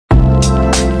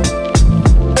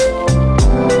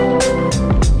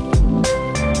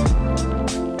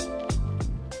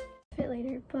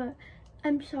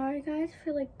sorry guys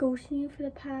for like ghosting you for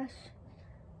the past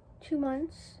 2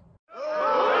 months.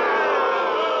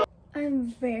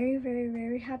 I'm very, very,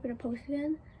 very happy to post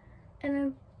again, and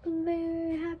I'm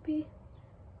very happy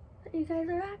that you guys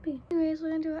are happy. Anyways, we're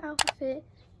gonna do an outfit.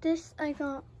 This I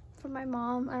got from my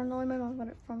mom. I don't know where my mom got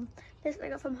it from. This I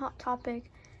got from Hot Topic,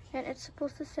 and it's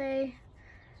supposed to say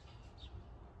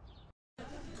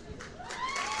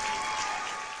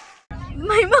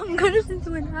my mom got us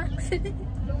into an accident.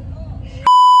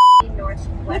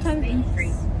 Northwest Main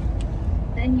Street.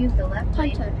 Then use the left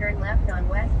lane to turn left on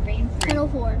West Main Street.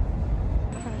 10:04.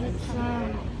 It's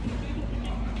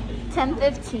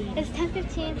 10:15. It's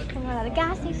 10:15. We're at a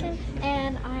gas station,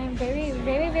 and I'm very,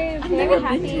 very, very, I've very never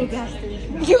happy. been to a gas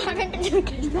station. You haven't been to a gas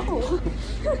station? No.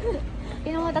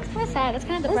 You know what? That's kind of sad. That's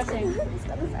kind of depressing. That's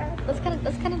kind of sad.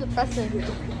 That's kind of depressing.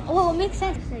 Oh, well, it makes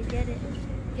sense. Say, get it.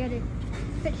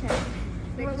 Fit check.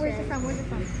 Where's it from? Where's it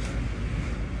from?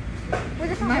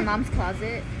 Where's it from? My mom's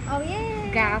closet. Oh yeah.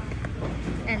 Gap.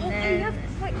 And then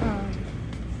wait.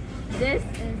 this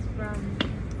is from,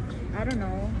 I don't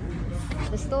know,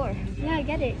 the store. Yeah,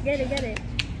 get it.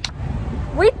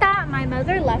 We thought my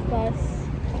mother left us.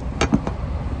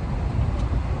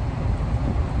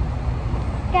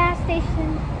 Gas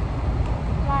station.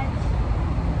 Lunch.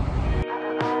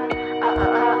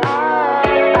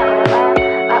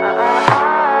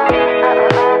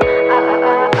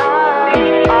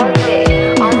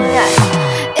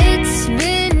 It's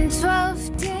been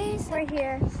 12 days. We're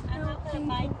here.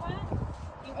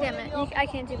 Damn it, I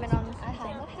can't zoom in on this thing.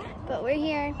 But we're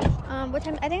here. What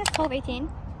time? I think it's 12:18.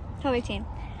 12:18.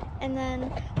 And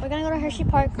then we're gonna go to Hershey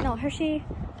Park. No, Hershey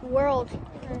World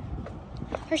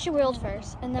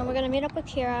first. And then we're gonna meet up with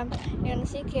Kira. You're gonna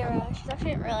see Kira. She's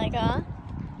actually really good.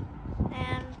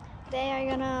 And they are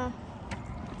gonna.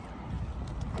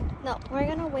 No, we're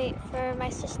gonna wait for my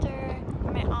sister,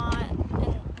 my aunt,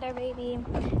 and their baby.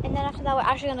 And then after that, we're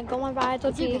actually gonna go on rides.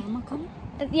 Does your grandma come?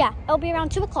 Yeah, it'll be around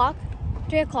 2 o'clock,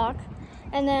 3 o'clock,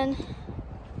 and then.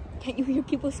 Can't you hear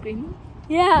people screaming?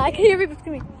 Yeah, I can hear people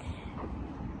screaming.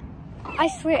 I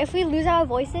swear, if we lose our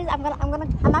voices, I'm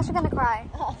actually gonna cry.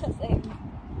 Same.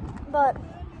 But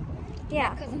yeah,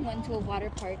 My cousin went to a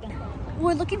water park.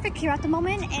 we're looking for Kira at the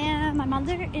moment, and my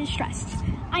mother is stressed.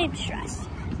 I am stressed.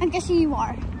 I'm guessing you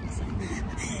are.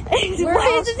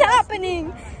 Why is this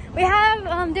happening? We have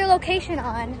their location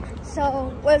on,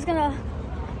 so we're just gonna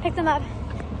pick them up,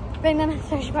 bring them to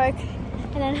Hershey Park,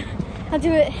 and then I'll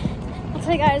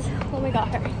tell you guys when we got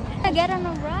her. I get on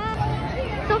a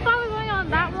ride. So far we're going on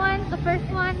that one, the first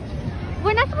one.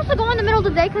 We're not supposed to go in the middle of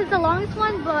the day because it's the longest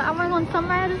one, but I want to go on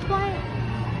sunrise at this point.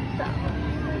 So,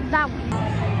 that one.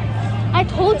 I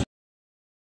told you.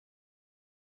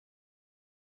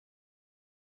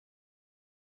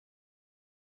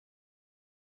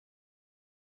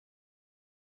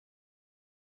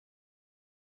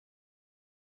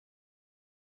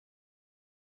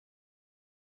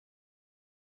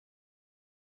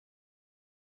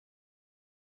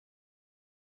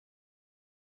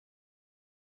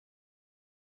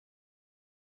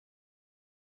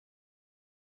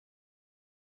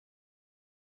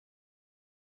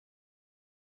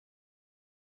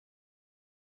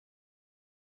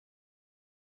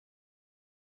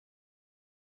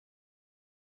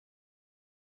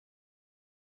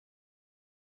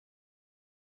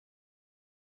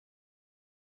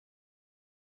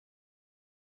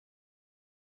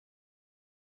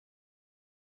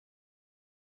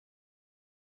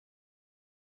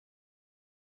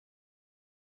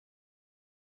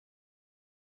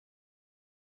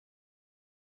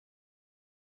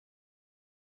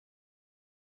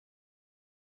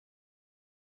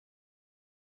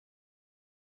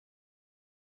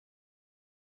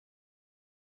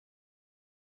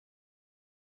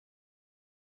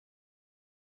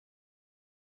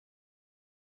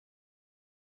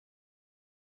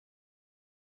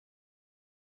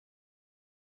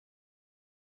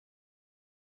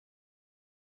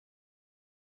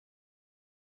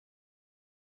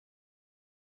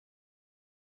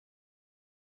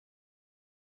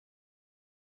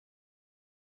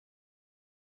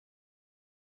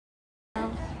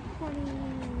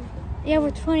 Yeah,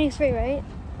 we're 23, right?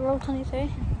 We're all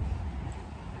 23.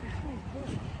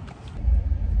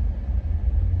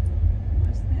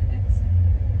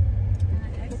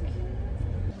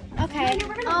 Okay,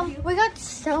 we got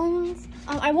stones.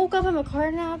 I woke up from a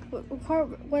car nap,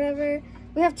 whatever.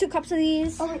 We have 2 cups of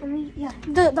these. Oh, wait, let me, yeah.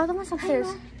 The other one's upstairs.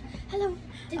 Hello.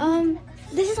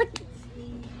 This is like,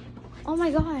 oh my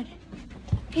god.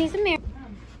 Here's the mirror.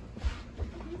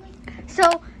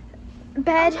 So,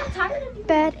 bed,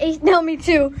 no, me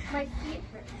too. Wait,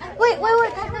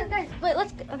 guys, wait,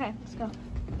 let's go. Okay, let's go.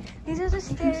 These are the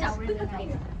stairs. Shower in the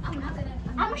night. I'm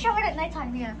gonna shower at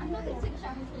nighttime, yeah. I'm not gonna take a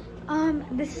shower.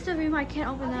 This is the room. I can't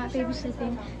open that. Baby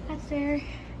sleeping. That's there.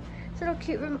 It's a little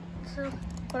cute room. So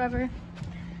whatever.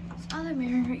 This other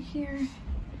mirror right here.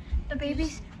 The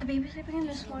baby's sleeping in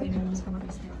this one.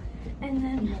 And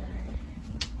then,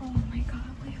 oh my god,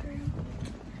 playroom.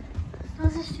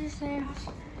 Those are just there.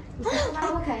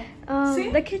 Okay.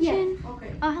 The kitchen. Yeah.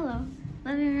 Okay. Oh, hello.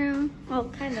 Living room. Well,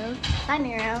 kind of.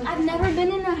 Dining room. I've never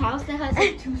been in a house that has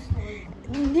like 2 stories.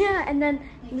 Yeah, and then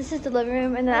this is the living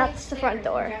room, and then that's the front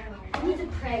door. I need to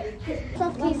pray.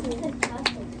 Soft cases.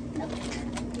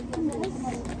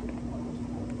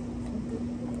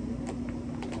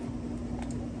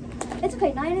 It's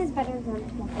okay. 9 is better than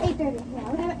 8:30.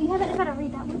 Yeah, you haven't got to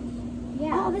read that one.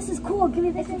 Yeah. Oh, this is cool. Give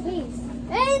me this case.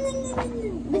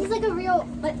 This is like a real.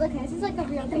 Look, this is like a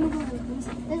real thing.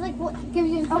 It's like what gives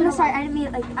you. Oh no, sorry. I didn't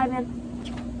mean like I meant.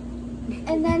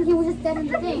 And then he was just dead in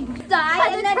the thing. Die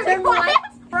and then turn white.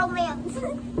 Romance.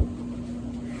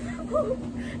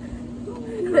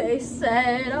 They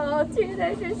said all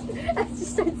teenagers. I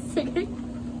just started singing.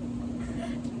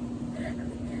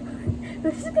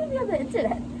 This is gonna be on the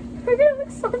internet. We're gonna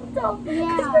look so dumb.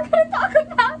 Yeah. Because we're gonna talk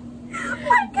about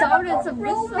dominance of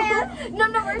romance. No,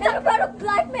 we're talking about a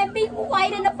black man being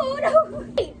white in a photo.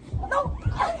 Wait, no.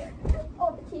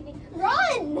 Oh, the TV.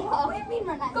 Run! What do you mean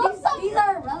run? These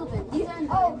are irrelevant. These are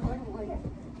not important words.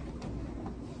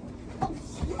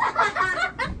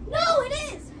 No, it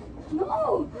is.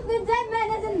 No, the dead man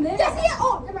isn't there. Yes, he is.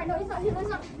 Oh, never mind. No, he's not. He's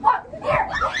not. Oh, here.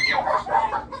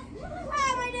 Ah,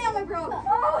 my nail are broke. Oh,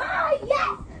 yes.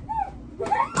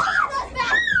 Ah, that's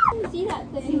bad. See that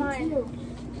thing?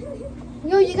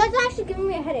 Yo, you guys are actually giving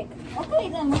me a headache. Okay,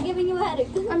 then we're giving you a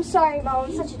headache. I'm sorry, Mom.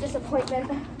 I'm such a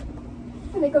disappointment.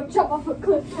 And they go jump off a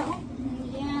cliff now.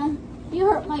 Yeah, you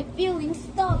hurt my feelings.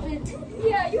 Stop it.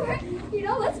 Yeah, you hurt. You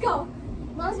know, let's go.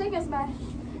 Mom's making us mad.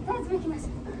 Dad's making us.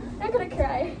 I'm gonna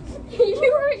cry.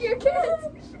 You hurt your kids.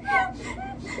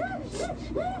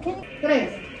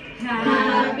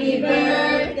 Happy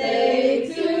birthday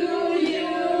to you.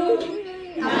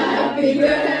 Happy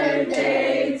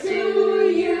birthday to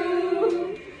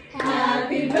you.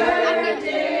 Happy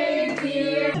birthday,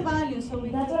 dear.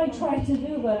 That's what I tried to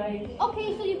do, but Okay,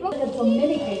 so you broke the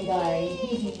Dominican guy.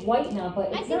 He's white now,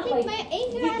 but it's not like my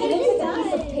angel it looks like a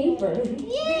piece of paper.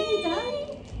 Yay!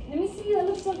 Let me see. That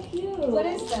looks so cute. What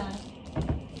is that?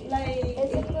 Like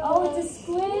it's a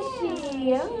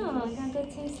squishy. Oh, I got good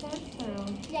taste that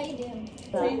sound. Yeah, you do.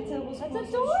 That's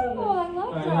adorable. I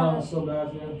love that. I know, it's so bad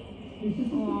for you.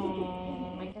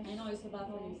 Oh my gosh. I know it's so bad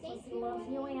for you. Love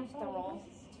you after all.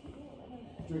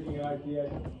 Drinking IPA.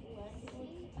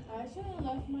 I should have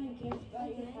left my gift at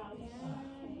your house.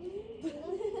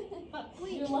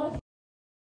 Wait, You love